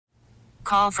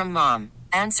Call from mom.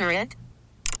 Answer it.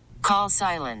 Call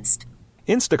silenced.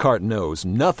 Instacart knows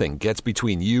nothing gets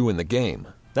between you and the game.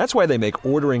 That's why they make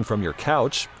ordering from your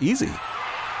couch easy.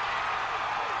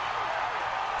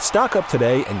 Stock up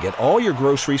today and get all your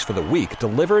groceries for the week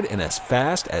delivered in as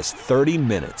fast as 30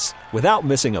 minutes without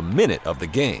missing a minute of the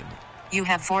game. You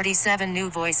have 47 new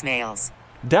voicemails.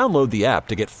 Download the app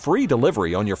to get free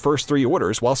delivery on your first 3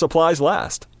 orders while supplies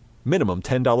last. Minimum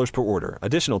 $10 per order.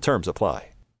 Additional terms apply.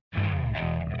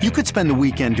 You could spend the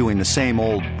weekend doing the same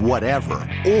old whatever,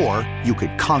 or you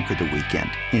could conquer the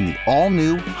weekend in the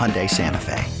all-new Hyundai Santa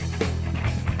Fe.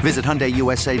 Visit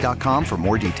HyundaiUSA.com for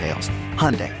more details.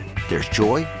 Hyundai, there's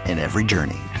joy in every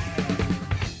journey.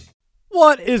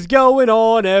 What is going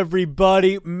on,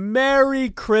 everybody? Merry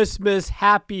Christmas,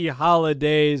 happy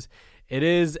holidays. It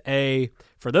is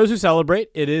for those who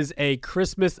celebrate, it is a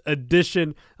Christmas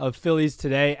edition of Phillies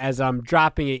Today as I'm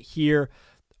dropping it here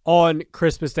on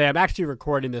Christmas Day. I'm actually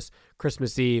recording this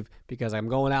Christmas Eve because I'm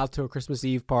going out to a Christmas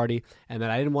Eve party, and then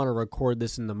I didn't want to record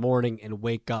this in the morning and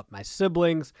wake up my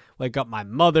siblings, wake up my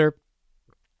mother.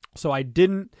 So I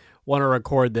didn't want to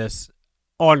record this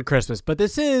on Christmas, but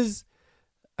this is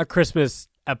a Christmas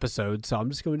episode, so I'm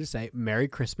just going to say Merry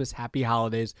Christmas, Happy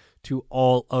Holidays to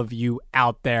all of you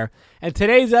out there. And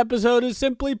today's episode is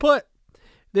simply put,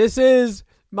 this is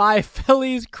my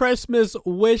Phillies Christmas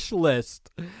wish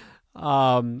list.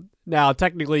 Now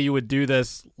technically you would do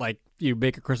this, like you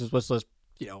make a Christmas wish list,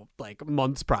 like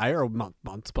months prior, or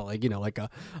months, but like, like a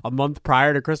month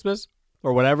prior to Christmas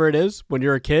or whatever it is when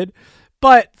you're a kid.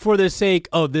 But for the sake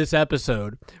of this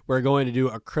episode, we're going to do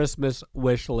a Christmas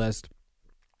wish list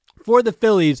for the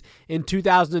Phillies in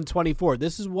 2024.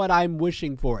 This is what I'm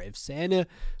wishing for. If Santa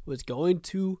was going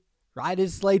to ride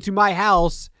his sleigh to my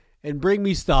house and bring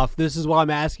me stuff, this is what I'm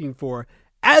asking for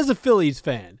as a Phillies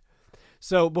fan.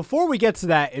 So before we get to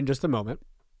that in just a moment,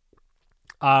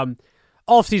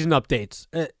 off-season updates.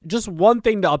 Just one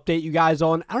thing to update you guys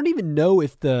on. I don't even know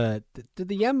if did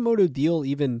the Yamamoto deal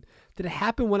did it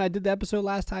happen when I did the episode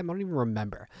last time? I don't even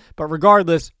remember. But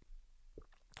regardless,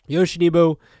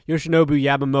 Yoshinobu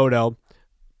Yamamoto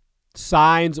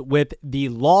signs with the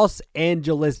Los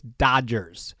Angeles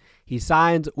Dodgers. He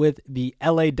signs with the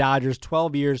LA Dodgers,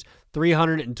 12 years,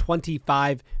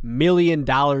 $325 million,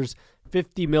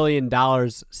 $50 million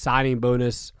signing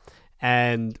bonus,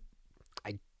 and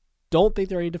I don't think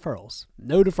there are any deferrals.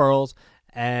 No deferrals,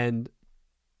 and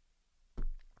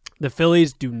the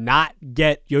Phillies do not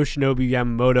get Yoshinobu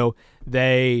Yamamoto.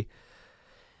 They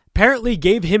apparently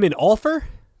gave him an offer.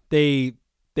 They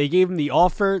gave him the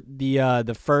offer.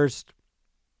 The first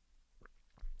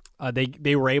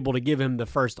they were able to give him the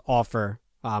first offer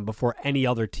before any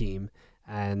other team,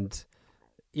 and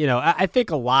I think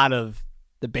a lot of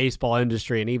the baseball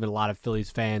industry and even a lot of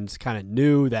Phillies fans kind of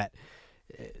knew that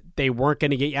they weren't going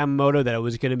to get Yamamoto, that it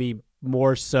was going to be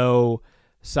more so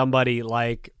somebody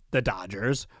like the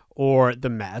Dodgers or the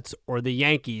Mets or the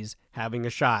Yankees having a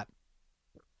shot.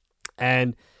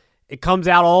 And it comes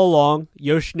out all along,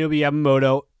 Yoshinobu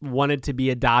Yamamoto wanted to be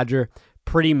a Dodger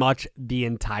pretty much the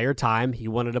entire time. He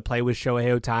wanted to play with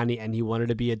Shohei Ohtani, and he wanted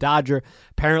to be a Dodger.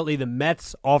 Apparently, the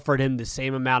Mets offered him the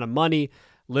same amount of money,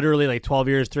 literally like 12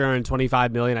 years,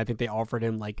 $325 million. I think they offered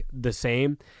him like the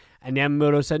same. And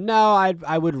Yamamoto said, no,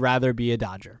 I would rather be a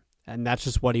Dodger. And that's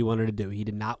just what he wanted to do. He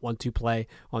did not want to play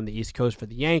on the East Coast for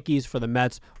the Yankees, for the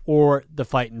Mets, or the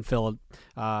Fightin'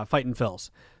 Phils.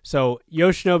 So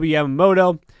Yoshinobu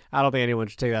Yamamoto, I don't think anyone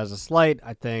should take that as a slight.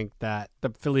 I think that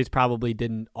the Phillies probably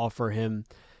didn't offer him,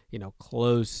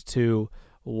 close to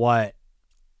what,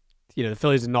 the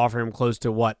Phillies didn't offer him close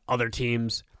to what other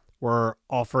teams were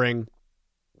offering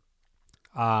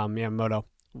Yamamoto,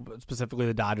 specifically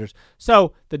the Dodgers.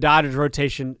 So the Dodgers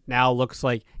rotation now looks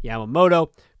like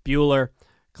Yamamoto, Buehler,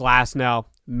 Glasnow,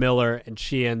 Miller, and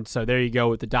Sheehan. So there you go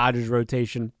with the Dodgers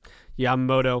rotation.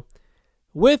 Yamamoto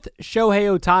with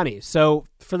Shohei Ohtani. So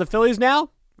for the Phillies now,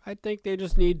 I think they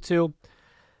just need to,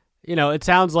 it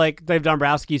sounds like Dave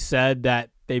Dombrowski said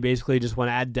that they basically just want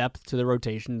to add depth to the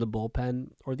rotation, the bullpen,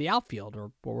 or the outfield,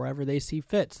 or wherever they see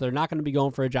fit. So they're not going to be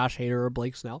going for a Josh Hader or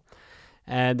Blake Snell,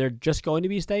 and they're just going to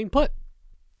be staying put.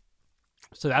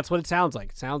 So that's what it sounds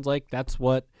like. It sounds like that's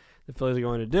what the Phillies are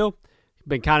going to do.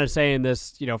 Been kind of saying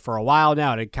this, for a while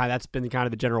now. That's been kind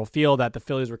of the general feel that the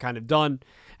Phillies were kind of done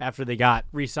after they got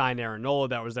re-signed Aaron Nola.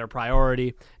 That was their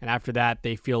priority. And after that,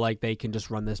 they feel like they can just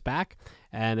run this back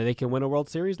and they can win a World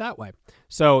Series that way.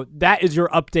 So that is your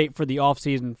update for the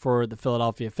offseason for the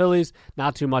Philadelphia Phillies.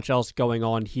 Not too much else going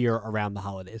on here around the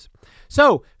holidays.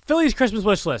 So Phillies Christmas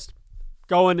wish list.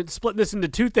 Going and splitting this into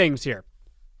two things here.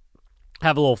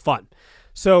 Have a little fun.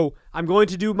 So I'm going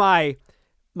to do my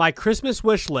Christmas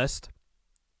wish list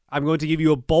I'm going to give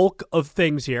you a bulk of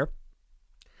things here.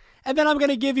 And then I'm going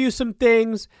to give you some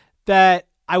things that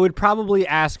I would probably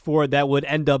ask for that would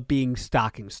end up being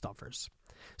stocking stuffers.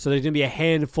 So there's going to be a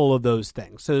handful of those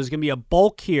things. So there's going to be a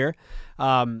bulk here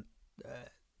for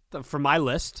my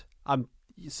list.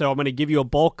 So I'm going to give you a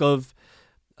bulk of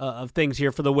things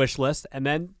here for the wish list, and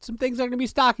then some things that are going to be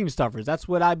stocking stuffers. That's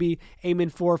what I'd be aiming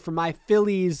for my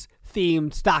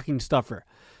Phillies-themed stocking stuffer.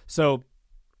 So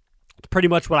it's pretty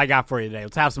much what I got for you today.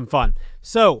 Let's have some fun.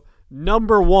 So,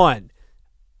 number one,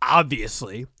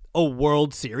 obviously, a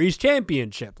World Series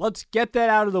championship. Let's get that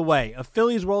out of the way. A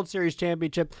Phillies World Series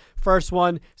championship, first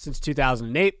one since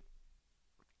 2008.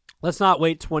 Let's not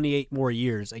wait 28 more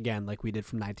years again like we did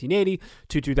from 1980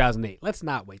 to 2008. Let's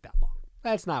not wait that long.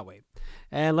 Let's not wait.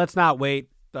 And let's not wait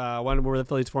when were the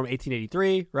Phillies formed?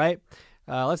 1883, right?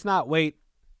 Let's not wait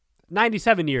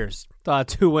 97 years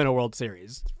to win a World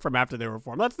Series from after they were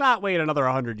formed. Let's not wait another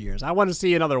 100 years. I want to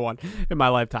see another one in my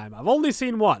lifetime. I've only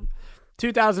seen one,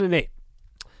 2008.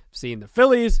 I've seen the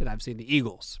Phillies and I've seen the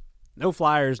Eagles. No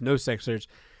Flyers, no Sixers.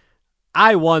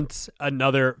 I want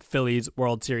another Phillies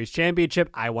World Series championship.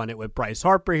 I want it with Bryce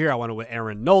Harper here. I want it with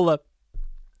Aaron Nola.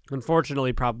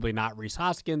 Unfortunately, probably not Rhys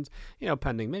Hoskins,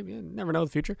 pending, maybe, you never know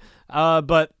the future.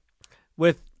 But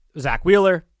with Zach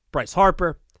Wheeler, Bryce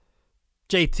Harper,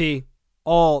 JT,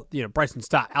 all, Bryson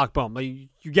Stott, Alec Boehm,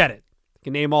 you get it. You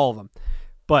can name all of them.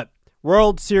 But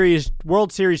World Series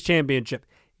championship,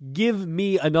 give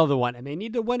me another one. And they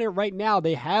need to win it right now.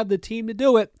 They have the team to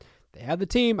do it. They have the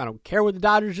team. I don't care what the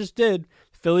Dodgers just did.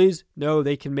 Phillies know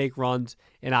they can make runs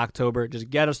in October. Just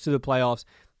get us to the playoffs.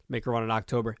 Make a run in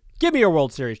October. Give me a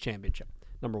World Series championship,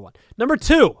 number one. Number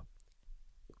two,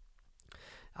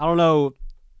 I don't know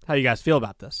how you guys feel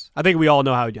about this. I think we all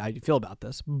know how you feel about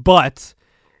this. But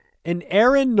an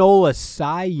Aaron Nola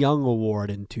Cy Young Award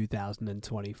in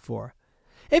 2024.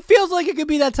 It feels like it could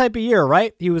be that type of year,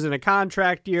 right? He was in a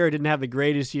contract year, didn't have the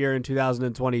greatest year in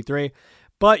 2023.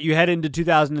 But you head into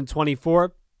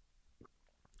 2024,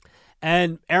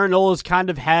 and Aaron Nola's kind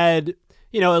of had,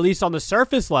 at least on the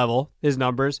surface level, his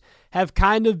numbers have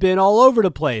kind of been all over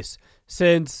the place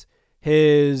since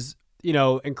his,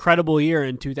 incredible year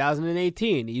in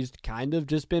 2018. He's kind of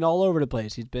just been all over the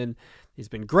place. He's been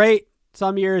great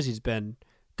some years. He's been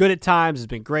good at times. He's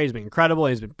been great. He's been incredible.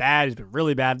 He's been bad. He's been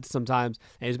really bad sometimes.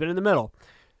 And he's been in the middle.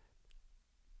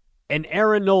 An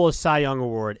Aaron Nola Cy Young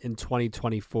Award in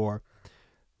 2024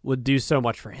 would do so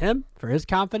much for him, for his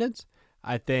confidence.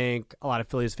 I think a lot of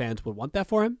Phillies fans would want that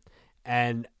for him.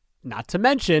 And not to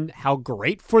mention, how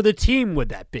great for the team would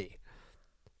that be?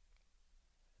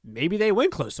 Maybe they win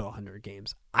close to 100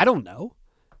 games. I don't know.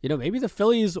 Maybe the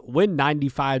Phillies win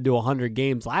 95 to 100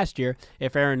 games last year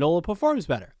if Aaron Nola performs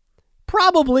better.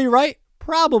 Probably, right?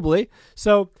 Probably.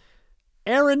 So,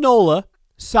 Aaron Nola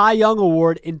Cy Young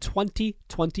Award in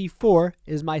 2024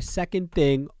 is my second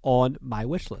thing on my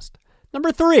wish list.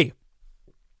 Number three,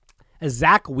 a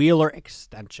Zach Wheeler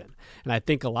extension. And I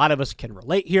think a lot of us can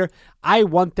relate here. I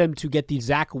want them to get the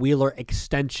Zach Wheeler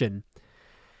extension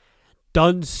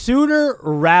done sooner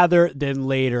rather than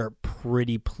later,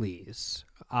 pretty please.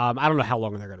 I don't know how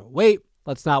long they're going to wait.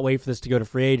 Let's not wait for this to go to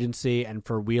free agency and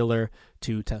for Wheeler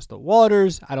to test the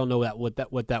waters. I don't know what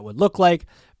that would look like.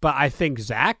 But I think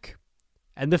Zach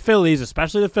and the Phillies,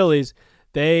 especially the Phillies,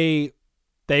 they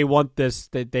want this.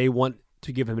 They want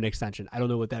to give him an extension. I don't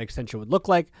know what that extension would look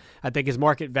like. I think his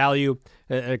market value,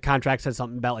 a contract said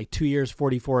something about like 2 years,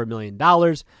 $44 million.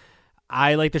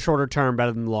 I like the shorter term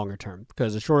better than the longer term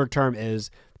because the shorter term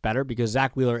is better because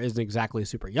Zach Wheeler isn't exactly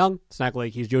super young. It's not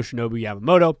like he's Yoshinobu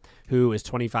Yamamoto, who is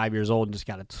 25 years old and just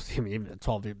got a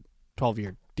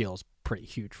 12-year deal is pretty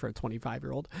huge for a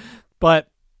 25-year-old. But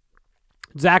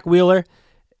Zach Wheeler,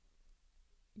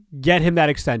 get him that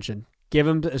extension. Give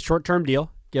him a short-term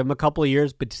deal. Give him a couple of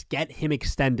years, but just get him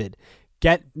extended.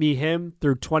 Get me him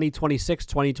through 2026,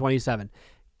 2027.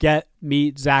 Get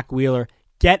me Zach Wheeler.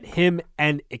 Get him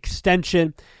an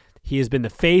extension. He has been the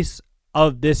face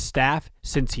of this staff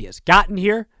since he has gotten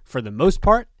here, for the most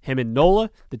part. Him and Nola,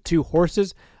 the two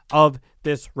horses of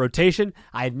this rotation.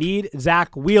 I need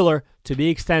Zach Wheeler to be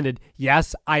extended.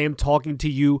 Yes, I am talking to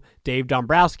you, Dave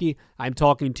Dombrowski. I'm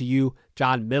talking to you,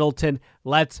 John Middleton.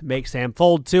 Let's make Sam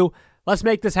fold too. Let's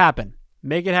make this happen.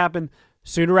 Make it happen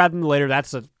sooner rather than later.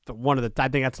 That's I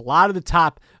think that's a lot of the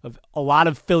top of a lot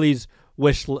of Phillies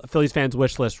fans'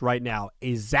 wish list right now.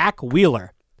 A Zach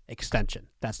Wheeler extension.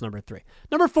 That's number three.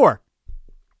 Number four,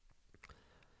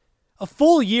 a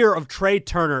full year of Trey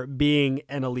Turner being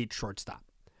an elite shortstop.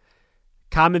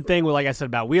 Common thing with, like I said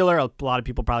about Wheeler, a lot of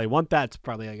people probably want that. It's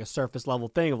probably like a surface level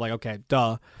thing of like, okay,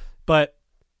 duh. But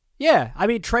yeah, I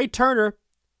mean, Trey Turner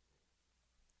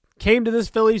came to this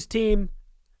Phillies team,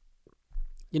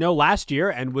 last year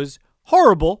and was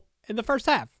horrible in the first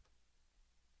half.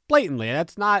 Blatantly.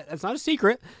 That's not a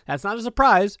secret. That's not a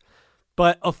surprise.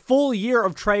 But a full year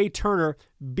of Trea Turner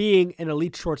being an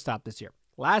elite shortstop this year.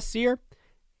 Last year,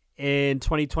 in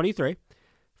 2023,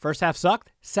 first half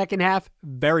sucked. Second half,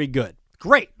 very good.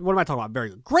 Great. What am I talking about? Very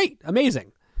good. Great.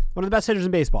 Amazing. One of the best hitters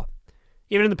in baseball.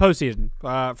 Even in the postseason,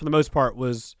 for the most part,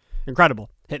 was incredible.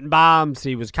 Hitting bombs.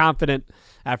 He was confident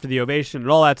after the ovation and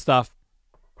all that stuff.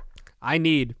 I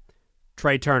need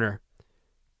Trea Turner.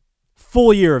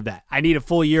 Full year of that. I need a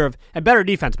full year of, and better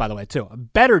defense, by the way, too. A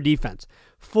better defense.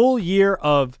 Full year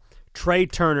of Trea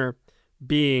Turner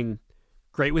being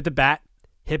great with the bat,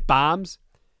 hit bombs,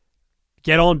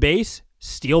 get on base,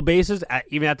 steal bases,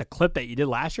 even at the clip that you did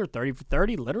last year, 30 for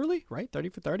 30, literally, right? 30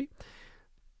 for 30.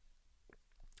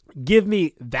 Give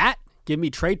me that. Give me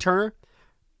Trea Turner,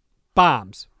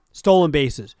 bombs, stolen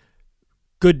bases,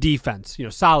 good defense,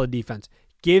 solid defense.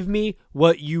 Give me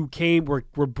what you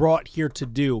were brought here to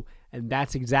do, and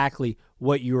that's exactly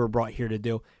what you were brought here to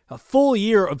do. A full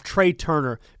year of Trea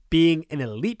Turner being an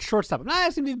elite shortstop. I'm not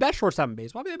asking him to be the best shortstop in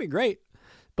baseball. I mean, that'd be great.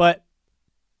 But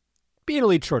be an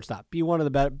elite shortstop. Be one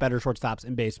of the better shortstops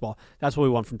in baseball. That's what we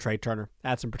want from Trea Turner.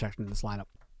 Add some protection in this lineup.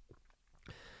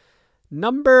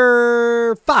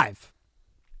 Number 5.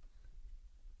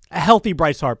 A healthy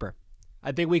Bryce Harper.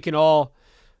 I think we can all...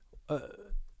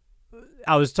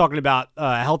 I was talking about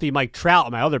a healthy Mike Trout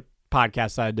on my other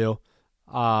podcast that I do.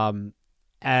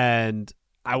 And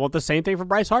I want the same thing for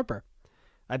Bryce Harper.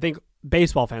 I think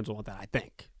baseball fans will want that, I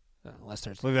think. Unless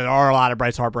there are a lot of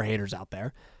Bryce Harper haters out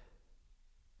there.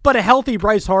 But a healthy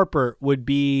Bryce Harper would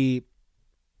be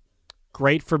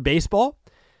great for baseball.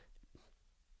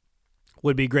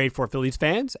 Would be great for Phillies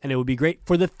fans. And it would be great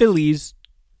for the Phillies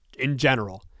in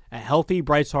general. A healthy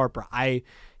Bryce Harper.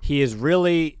 He has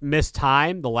really missed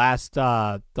time the last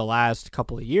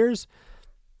couple of years.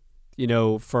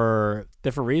 For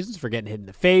different reasons, for getting hit in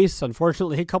the face,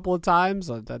 unfortunately, a couple of times.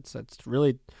 That's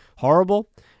really horrible.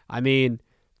 I mean,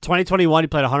 2021, he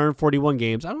played 141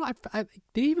 games. I don't know.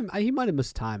 He might have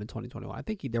missed time in 2021. I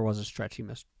think there was a stretch he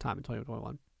missed time in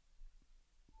 2021.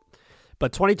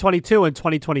 But 2022 and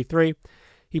 2023,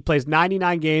 he plays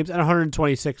 99 games and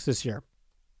 126 this year.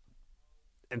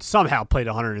 And somehow played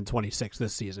 126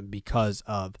 this season because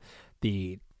of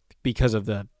the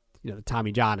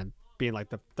Tommy John and being like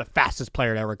the fastest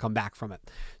player to ever come back from it.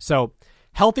 So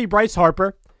healthy Bryce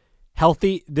Harper,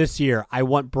 healthy this year. I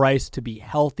want Bryce to be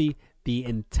healthy the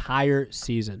entire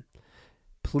season.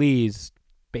 Please,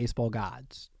 baseball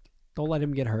gods, don't let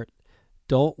him get hurt.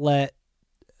 Don't let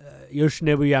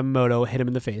Yoshinobu Yamamoto hit him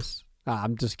in the face.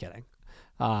 I'm just kidding.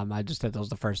 I just said that was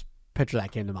the first picture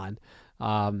that came to mind.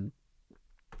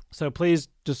 So please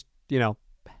just,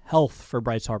 health for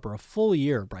Bryce Harper, a full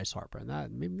year of Bryce Harper.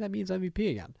 And maybe that means MVP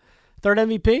again. Third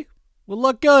MVP would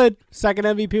look good. Second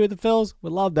MVP with the Phils,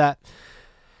 would love that.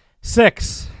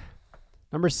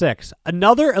 Number 6,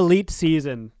 another elite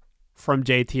season from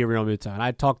JT Realmuto. And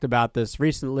I talked about this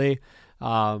recently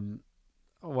when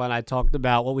I talked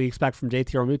about what we expect from JT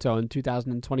Realmuto in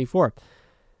 2024.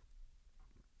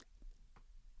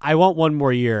 I want one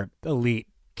more year, elite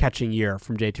catching year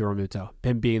from JT Realmuto,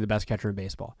 him being the best catcher in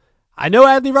baseball. I know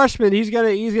Adley Rutschman, he's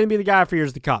gonna be the guy for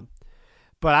years to come.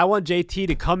 But I want JT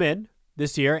to come in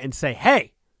this year and say,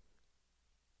 hey,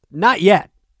 not yet.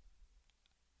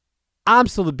 I'm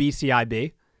still the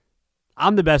BCIB.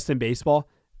 I'm the best in baseball.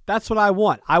 That's what I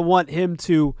want. I want him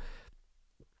to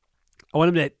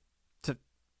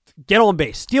get on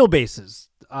base, steal bases,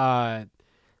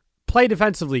 play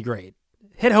defensively great,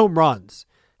 hit home runs,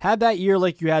 have that year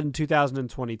like you had in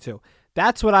 2022.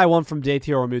 That's what I want from JT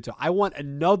Realmuto. I want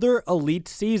another elite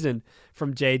season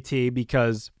from JT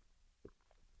because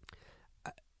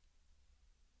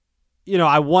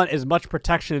I want as much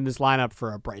protection in this lineup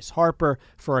for a Bryce Harper,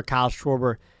 for a Kyle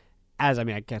Schwarber, I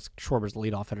guess Schwarber's the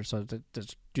leadoff hitter, so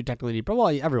does you technically need, but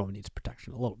everyone needs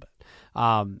protection a little bit.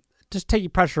 Just taking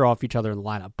pressure off each other in the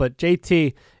lineup. But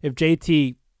JT, if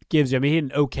JT gives you, he had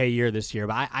an okay year this year,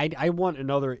 but I want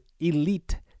another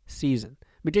elite season.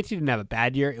 JT didn't have a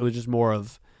bad year. It was just more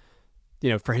of,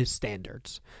 for his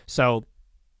standards. So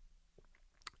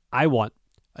I want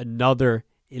another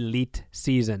elite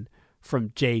season from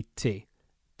JT.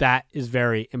 That is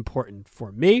very important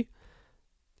for me.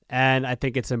 And I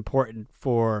think it's important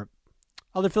for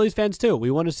other Phillies fans too.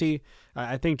 We want to see,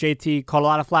 I think JT caught a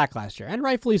lot of flack last year, and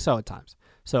rightfully so at times.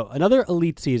 So another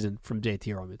elite season from JT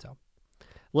Realmuto.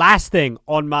 Last thing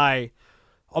on my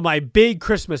big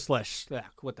Christmas list.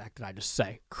 What the heck did I just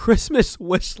say? Christmas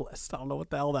wish list. I don't know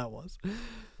what the hell that was.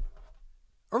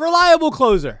 A reliable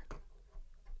closer.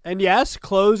 And yes,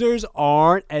 closers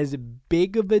aren't as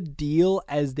big of a deal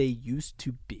as they used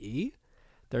to be.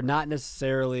 They're not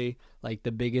necessarily like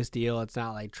the biggest deal. It's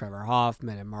not like Trevor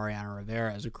Hoffman and Mariano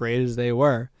Rivera, as great as they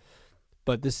were.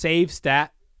 But the save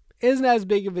stat isn't as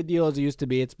big of a deal as it used to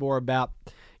be. It's more about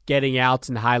getting outs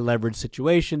in high leverage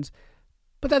situations.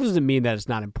 But that doesn't mean that it's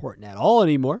not important at all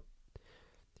anymore.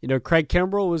 You know, Craig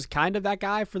Kimbrell was kind of that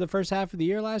guy for the first half of the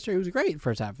year last year. He was great the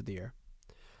first half of the year.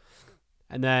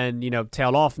 And then,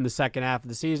 tailed off in the second half of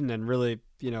the season and really,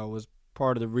 was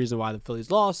part of the reason why the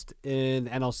Phillies lost in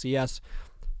NLCS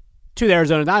to the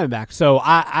Arizona Diamondbacks. So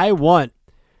I want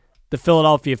the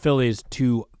Philadelphia Phillies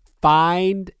to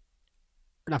whoever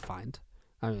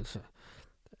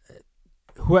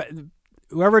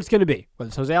it's going to be, whether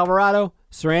it's Jose Alvarado,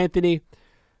 Sir Anthony,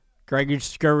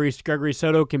 Gregory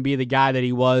Soto can be the guy that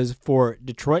he was for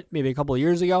Detroit maybe a couple of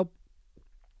years ago.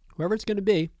 Whoever it's going to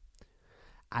be,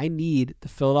 I need the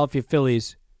Philadelphia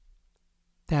Phillies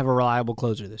to have a reliable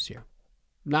closer this year.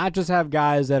 Not just have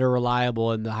guys that are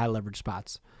reliable in the high leverage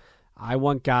spots. I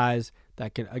want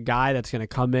a guy that's going to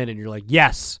come in and you're like,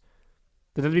 yes,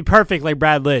 that doesn't be perfect like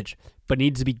Brad Lidge, but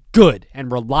needs to be good and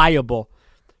reliable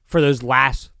for those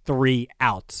last 3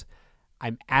 outs.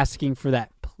 I'm asking for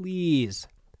that. Please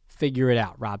figure it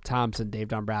out. Rob Thompson, Dave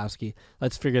Dombrowski.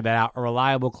 Let's figure that out. A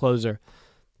reliable closer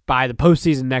by the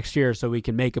postseason next year so we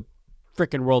can make a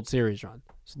freaking World Series run.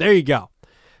 So there you go.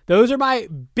 Those are my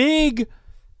big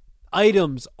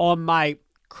items on my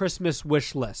Christmas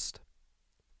wish list.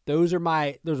 Those are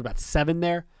about 7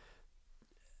 there.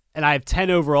 And I have 10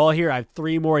 overall here. I have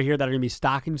 3 more here that are going to be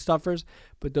stocking stuffers.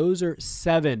 But those are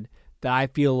 7 that I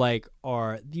feel like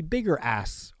are the bigger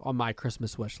asks on my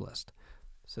Christmas wish list.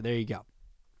 So there you go.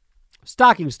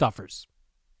 Stocking stuffers.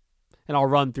 And I'll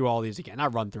run through all these again.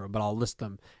 Not run through them, but I'll list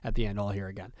them at the end all here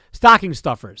again. Stocking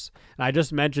stuffers. And I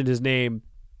just mentioned his name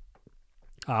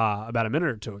about a minute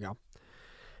or two ago.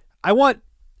 I want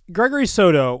Gregory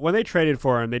Soto, when they traded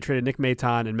for him, they traded Nick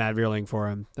Maton and Matt Vierling for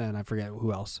him. And I forget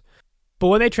who else. But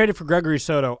when they traded for Gregory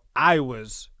Soto, I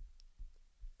was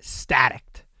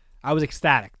ecstatic. I was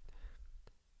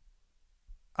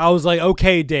like,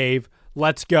 okay, Dave,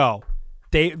 let's go.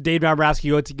 Dave Dombrowski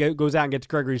goes out and gets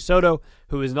Gregory Soto,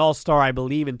 who is an all-star, I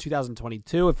believe, in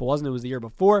 2022. If it wasn't, it was the year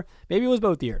before. Maybe it was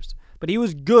both years. But he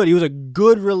was good. He was a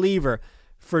good reliever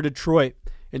for Detroit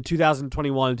in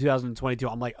 2021 and 2022.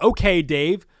 I'm like, okay,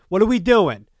 Dave, what are we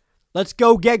doing? Let's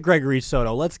go get Gregory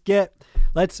Soto. Let's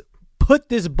put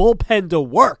this bullpen to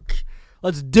work.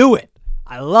 Let's do it.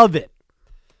 I love it.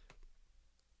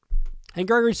 And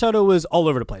Gregory Soto was all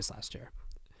over the place last year.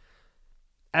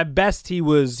 At best, he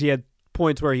had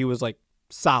points where he was like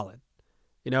solid,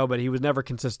 but he was never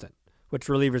consistent, which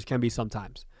relievers can be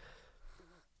sometimes.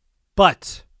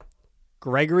 But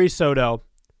Gregory Soto,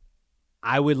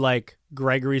 I would like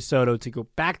Gregory Soto to go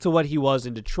back to what he was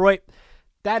in Detroit.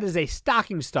 That is a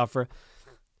stocking stuffer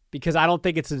because I don't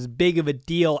think it's as big of a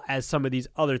deal as some of these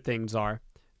other things are.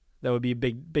 That would be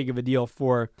big of a deal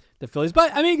for the Phillies.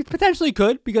 But, I mean, it potentially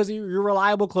could because your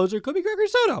reliable closer could be Gregory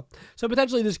Soto. So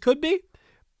potentially this could be.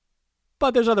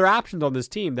 But there's other options on this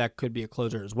team that could be a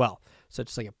closer as well. So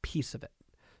it's like a piece of it.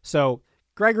 So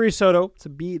Gregory Soto to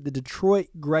be the Detroit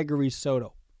Gregory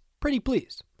Soto. Pretty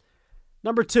pleased.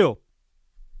 Number 2.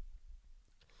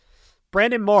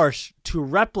 Brandon Marsh to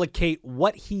replicate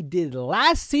what he did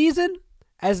last season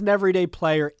as an everyday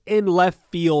player in left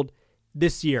field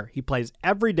this year. He plays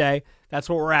every day. That's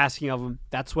what we're asking of him.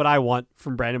 That's what I want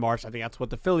from Brandon Marsh. I think that's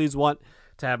what the Phillies want.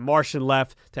 To have Marsh in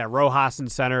left, to have Rojas in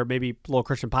center, maybe a little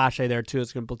Christian Pache there too.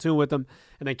 It's going to platoon with him.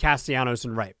 And then Castellanos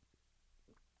in right.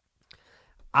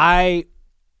 I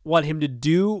want him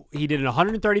to he did in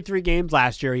 133 games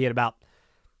last year. He had about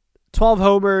 12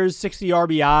 homers, 60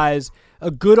 RBIs,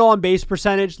 a good on-base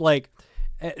percentage, like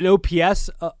an OPS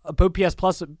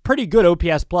plus, a pretty good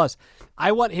OPS plus.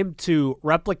 I want him to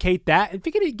replicate that. And if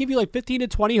he can give you like 15 to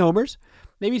 20 homers,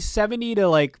 maybe 70 to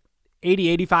like 80,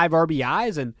 85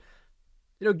 RBIs, and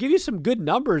give you some good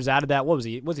numbers out of that. What was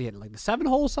he hitting? Like the 7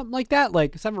 hole, something like that?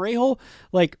 Like 7 or 8 hole?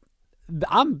 Like,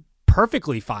 I'm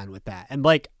perfectly fine with that. And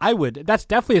that's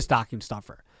definitely a stocking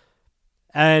stuffer.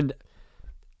 And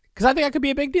because I think that could be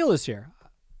a big deal this year.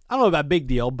 I don't know about big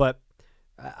deal, but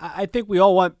I think we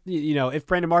all want, if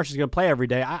Brandon Marsh is going to play every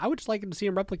day, I would just like him to see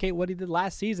him replicate what he did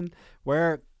last season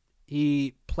where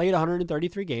he played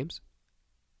 133 games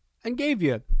and gave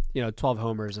you, 12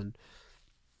 homers and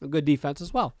a good defense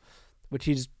as well. Which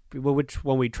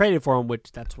when we traded for him,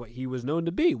 which that's what he was known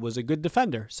to be, was a good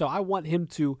defender. So I want him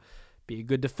to be a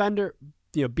good defender,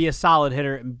 be a solid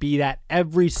hitter and be that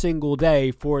every single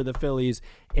day for the Phillies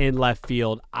in left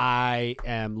field. I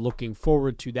am looking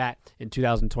forward to that in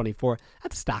 2024.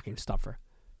 That's a stocking stuffer.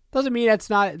 Doesn't mean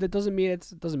it doesn't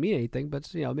mean anything, but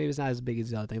maybe it's not as big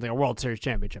as the other things, like a World Series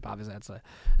championship. Obviously,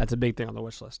 that's a big thing on the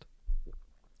wish list.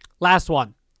 Last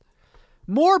one.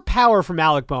 More power from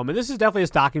Alec Bohm. And this is definitely a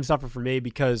stocking stuffer for me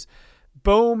because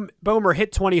Boehmer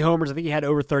hit 20 homers. I think he had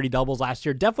over 30 doubles last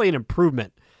year. Definitely an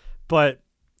improvement. But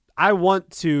I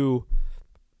would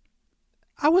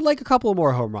like a couple of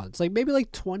more home runs. Like maybe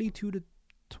like 22 to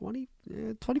 20,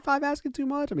 25 asking too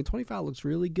much. I mean, 25 looks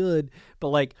really good. But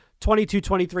like 22,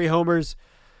 23 homers,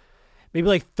 maybe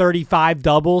like 35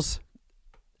 doubles.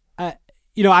 I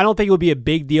don't think it would be a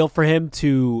big deal for him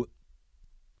to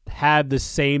have the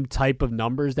same type of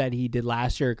numbers that he did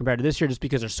last year compared to this year, just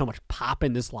because there's so much pop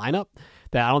in this lineup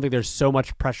that I don't think there's so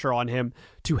much pressure on him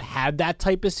to have that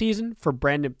type of season for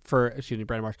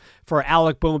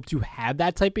Alec Bohm to have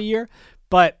that type of year.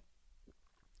 But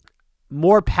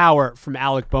more power from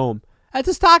Alec Bohm. That's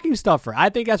a stocking stuffer. I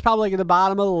think that's probably like at the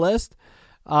bottom of the list.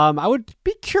 I would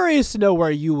be curious to know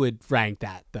where you would rank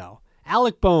that though.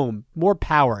 Alec Bohm, more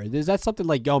power. Is that something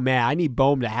like, oh man, I need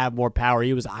Bohm to have more power?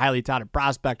 He was a highly touted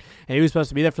prospect, and he was supposed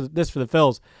to be there for the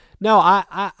Phils. No,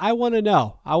 I want to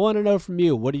know. I want to know from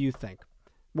you. What do you think?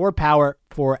 More power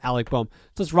for Alec Bohm.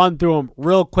 Let's run through them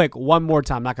real quick one more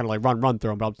time. I'm not going to run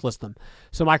through them, but I'll just list them.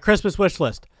 So my Christmas wish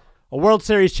list: a World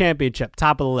Series championship,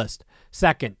 top of the list.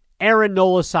 Second, Aaron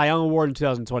Nola Cy Young Award in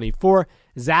 2024.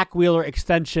 Zach Wheeler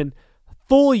extension.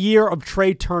 Full year of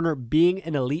Trey Turner being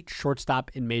an elite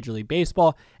shortstop in Major League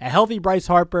Baseball, a healthy Bryce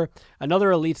Harper,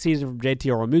 another elite season from JT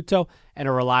Realmuto, and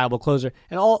a reliable closer.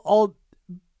 And all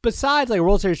besides like a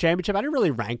World Series championship, I didn't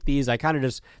really rank these. I kind of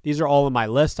just, these are all in my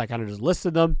list. I kind of just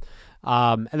listed them.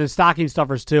 And then stocking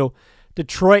stuffers too.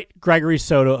 Detroit, Gregory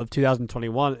Soto of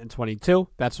 2021 and 22.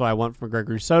 That's what I want from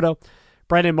Gregory Soto.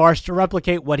 Brandon Marsh to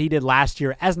replicate what he did last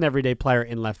year as an everyday player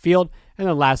in left field. And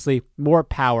then lastly, more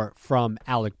power from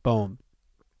Alec Bohm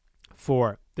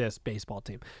for this baseball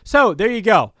team. So there you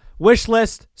go. Wish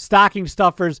list, stocking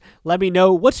stuffers. Let me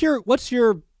know what's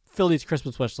your Phillies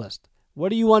Christmas wish list. What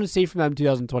do you want to see from them in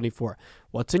 2024?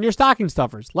 What's in your stocking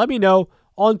stuffers? Let me know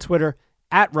on Twitter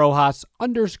at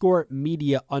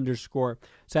Rojas_media_.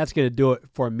 So that's going to do it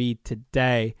for me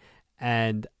today.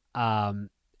 And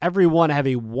everyone have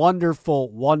a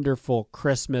wonderful, wonderful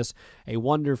Christmas, a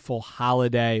wonderful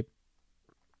holiday.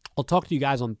 I'll talk to you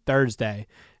guys on Thursday,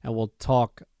 and we'll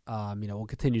talk. We'll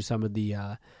continue some of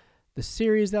the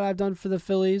series that I've done for the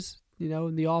Phillies.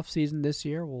 In the off season this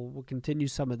year, we'll continue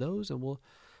some of those, and we'll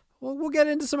get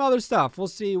into some other stuff. We'll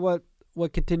see what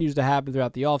continues to happen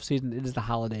throughout the off season. It is the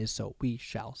holidays, so we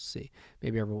shall see.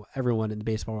 Maybe everyone in the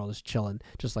baseball world is chilling,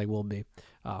 just like we'll be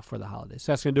for the holidays.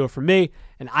 So that's gonna do it for me,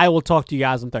 and I will talk to you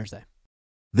guys on Thursday.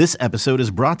 This episode is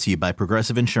brought to you by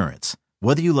Progressive Insurance.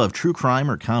 Whether you love true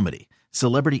crime or comedy,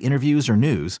 celebrity interviews or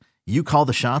news, you call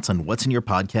the shots on what's in your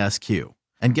podcast queue.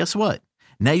 And guess what?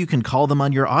 Now you can call them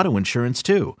on your auto insurance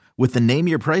too with the Name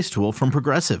Your Price tool from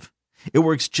Progressive. It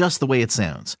works just the way it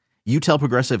sounds. You tell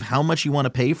Progressive how much you want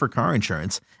to pay for car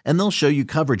insurance, and they'll show you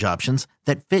coverage options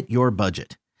that fit your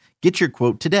budget. Get your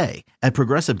quote today at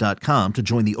Progressive.com to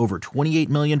join the over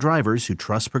 28 million drivers who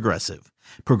trust Progressive.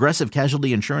 Progressive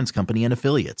Casualty Insurance Company and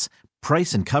Affiliates.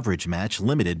 Price and coverage match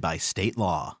limited by state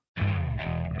law.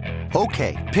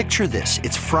 Okay, picture this.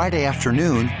 It's Friday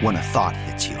afternoon when a thought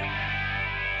hits you.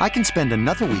 I can spend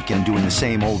another weekend doing the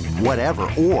same old whatever,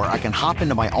 or I can hop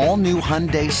into my all-new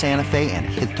Hyundai Santa Fe and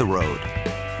hit the road.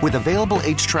 With available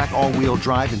H-Track all-wheel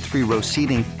drive and 3-row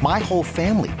seating, my whole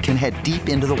family can head deep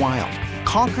into the wild.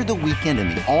 Conquer the weekend in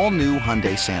the all-new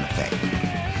Hyundai Santa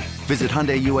Fe. Visit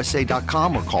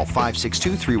HyundaiUSA.com or call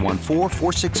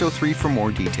 562-314-4603 for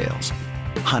more details.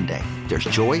 Hyundai, there's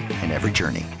joy in every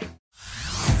journey.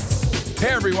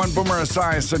 Hey everyone, Boomer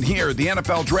Esiason here. The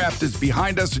NFL Draft is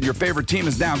behind us and your favorite team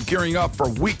is now gearing up for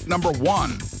week number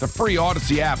 1. The free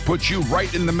Odyssey app puts you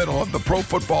right in the middle of the pro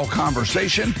football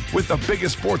conversation with the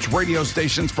biggest sports radio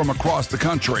stations from across the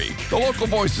country. The local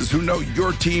voices who know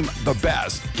your team the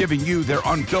best, giving you their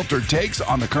unfiltered takes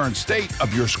on the current state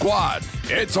of your squad.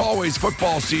 It's always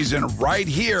football season right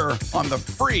here on the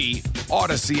free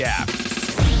Odyssey app.